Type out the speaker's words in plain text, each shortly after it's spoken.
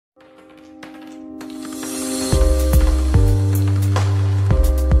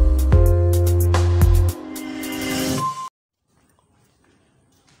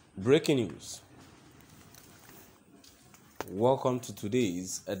Breaking news. Welcome to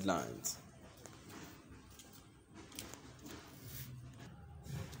today's headlines.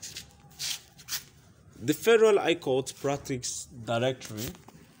 The Federal High Court Practice Directory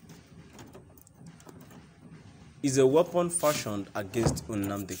is a weapon fashioned against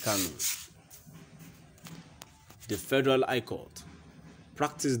Nnamdi Kanu. The Federal High Court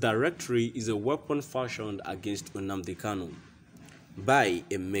Practice Directory is a weapon fashioned against Nnamdi Kanu by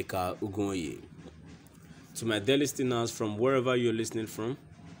Emeka Ugonye. To my dear listeners from wherever you're listening from,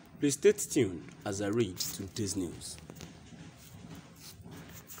 please stay tuned as I read today's news.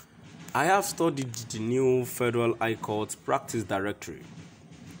 I have studied the new Federal High Court Practice Directory.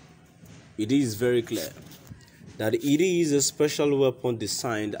 It is very clear that it is a special weapon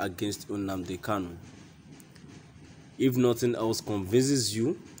designed against Nnamdi Kanu. If nothing else convinces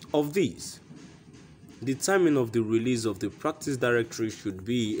you of this, the timing of the release of the Practice Directory should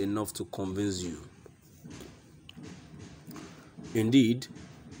be enough to convince you. Indeed,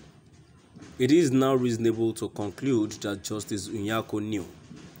 it is now reasonable to conclude that Justice Nyako knew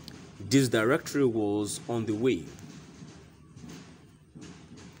this directory was on the way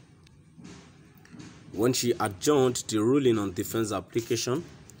when she adjourned the ruling on defense application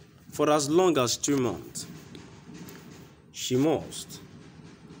for as long as 3 months.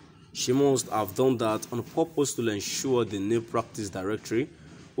 She must have done that on purpose to ensure the new practice directory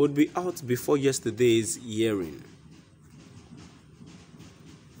would be out before yesterday's hearing.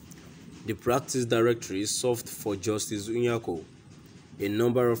 The practice directory solved for Justice Nyako a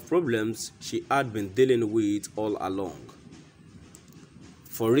number of problems she had been dealing with all along.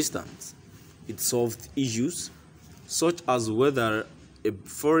 For instance, it solved issues such as whether a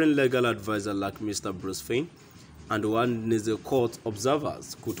foreign legal advisor like Mr. Bruce Fein and one is the court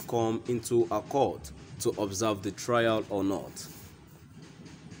observers could come into a court to observe the trial or not.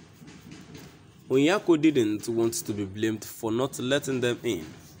 Nyako didn't want to be blamed for not letting them in.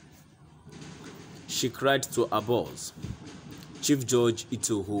 She cried to her boss, Chief Judge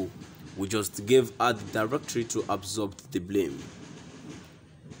Itoho, who just gave her the directory to absorb the blame.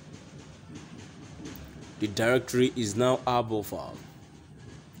 The directory is now above her.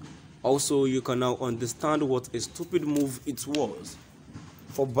 Also, you can now understand what a stupid move it was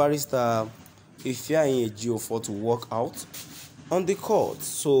for Barrister Ifeanyi Ejiofor to walk out on the court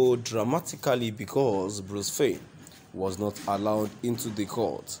so dramatically because Bruce Fein was not allowed into the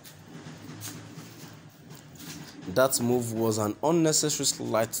court. That move was an unnecessary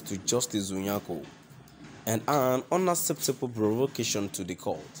slight to Justice Nyako and an unacceptable provocation to the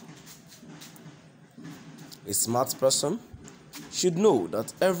court. A smart person should know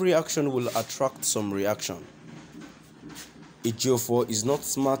that every action will attract some reaction. Ejiofor is not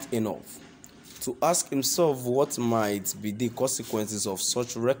smart enough to ask himself what might be the consequences of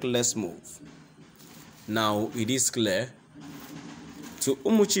such reckless move. Now it is clear to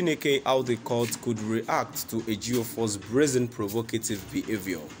Umuchineke how the court could react to Ejiofor's brazen provocative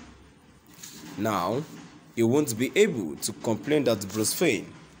behavior. Now, he won't be able to complain that Bruce Fein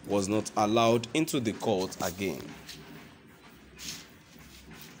was not allowed into the court again.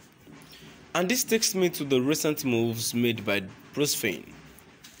 And this takes me to the recent moves made by Bruce Fein.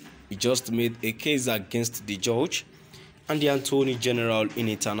 He just made a case against the judge and the Attorney General in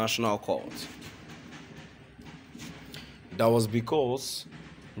international court. That was because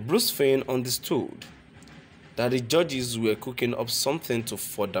Bruce Fein understood that the judges were cooking up something to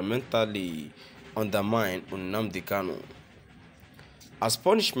fundamentally undermine Nnamdi Kanu as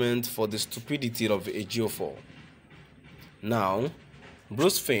punishment for the stupidity of Ejiofor. Now,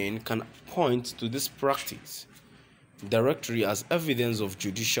 Bruce Fein can point to this practice directly as evidence of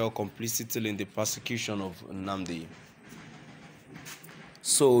judicial complicity in the persecution of Nnamdi.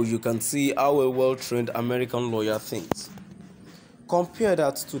 So you can see how a well-trained American lawyer thinks. Compare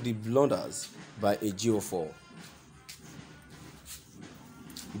that to the blunders by Ejiofor.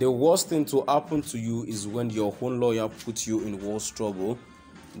 The worst thing to happen to you is when your own lawyer puts you in worse trouble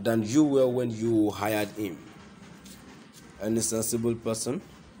than you were when you hired him. Any sensible person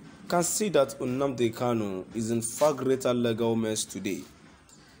can see that Nnamdi Kanu is in far greater legal mess today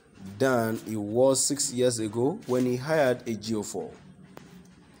than he was 6 years ago when he hired Ejiofor.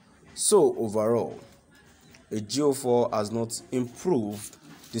 So overall, Ejiofor has not improved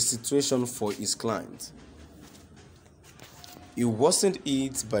the situation for his client. He worsened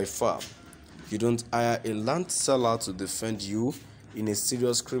it by far. You don't hire a land seller to defend you in a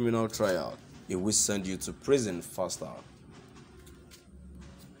serious criminal trial. He will send you to prison faster.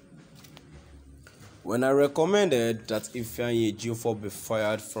 When I recommended that Ifeanyi Ejiofor be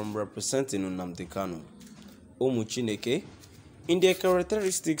fired from representing Nnamdi Kanu, Umuchineke In their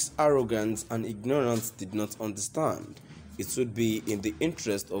characteristics, arrogance and ignorance did not understand. It would be in the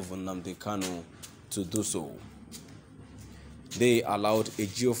interest of Nnamdi Kanu to do so. They allowed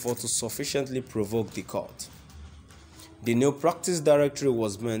Ejiofor to sufficiently provoke the court. The new practice directory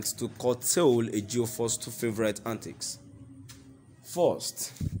was meant to curtail Ejiofor's two favorite antics.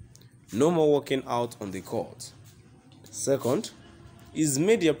 First, no more walking out on the court. Second, his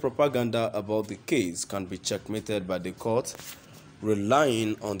media propaganda about the case can be checkmated by the court,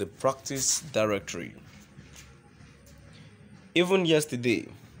 relying on the practice directory. Even yesterday,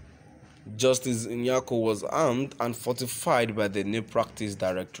 Justice Nyako was armed and fortified by the new practice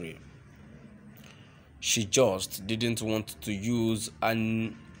directory. She just didn't want to use her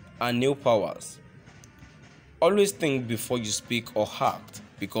new powers. Always think before you speak or act,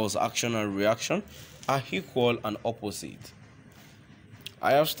 because action and reaction are equal and opposite.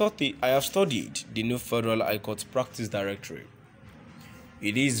 I have studied the new Federal High Court Practice Directory.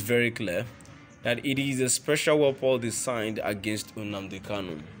 It is very clear that it is a special weapon designed against Nnamdi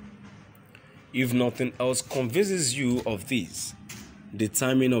Kanu. If nothing else convinces you of this, the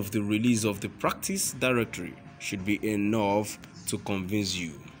timing of the release of the Practice Directory should be enough to convince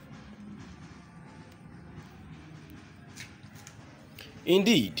you.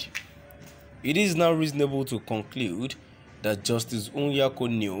 Indeed, it is now reasonable to conclude that Justice Nyako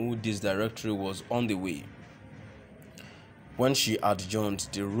knew this directory was on the way. When she adjourned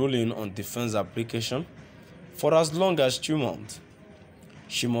the ruling on defense application for as long as 2 months,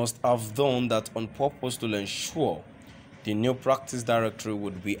 she must have done that on purpose to ensure the new practice directory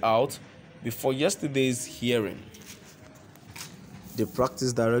would be out before yesterday's hearing. The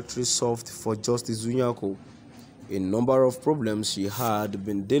practice directory solved for Justice Nyako a number of problems she had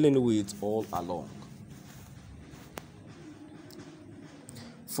been dealing with all along.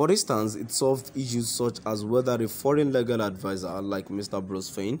 For instance, it solved issues such as whether a foreign legal advisor like Mr.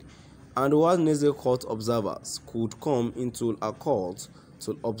 Brosfein and Ohaneze court observers could come into a court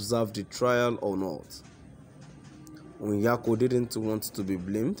to observe the trial or not. Nyako didn't want to be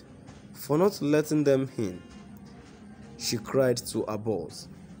blamed for not letting them in. She cried to her boss,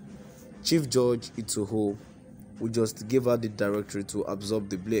 Chief Judge Itoho, who just gave her the directory to absorb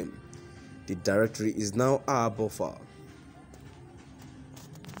the blame. The directory is now our buffer.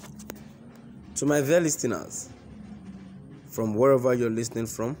 To my dear listeners, from wherever you're listening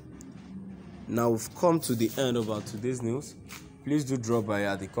from, now we've come to the end of our today's news. Please do drop by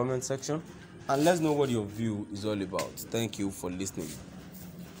at the comment section and let's know what your view is all about. Thank you for listening.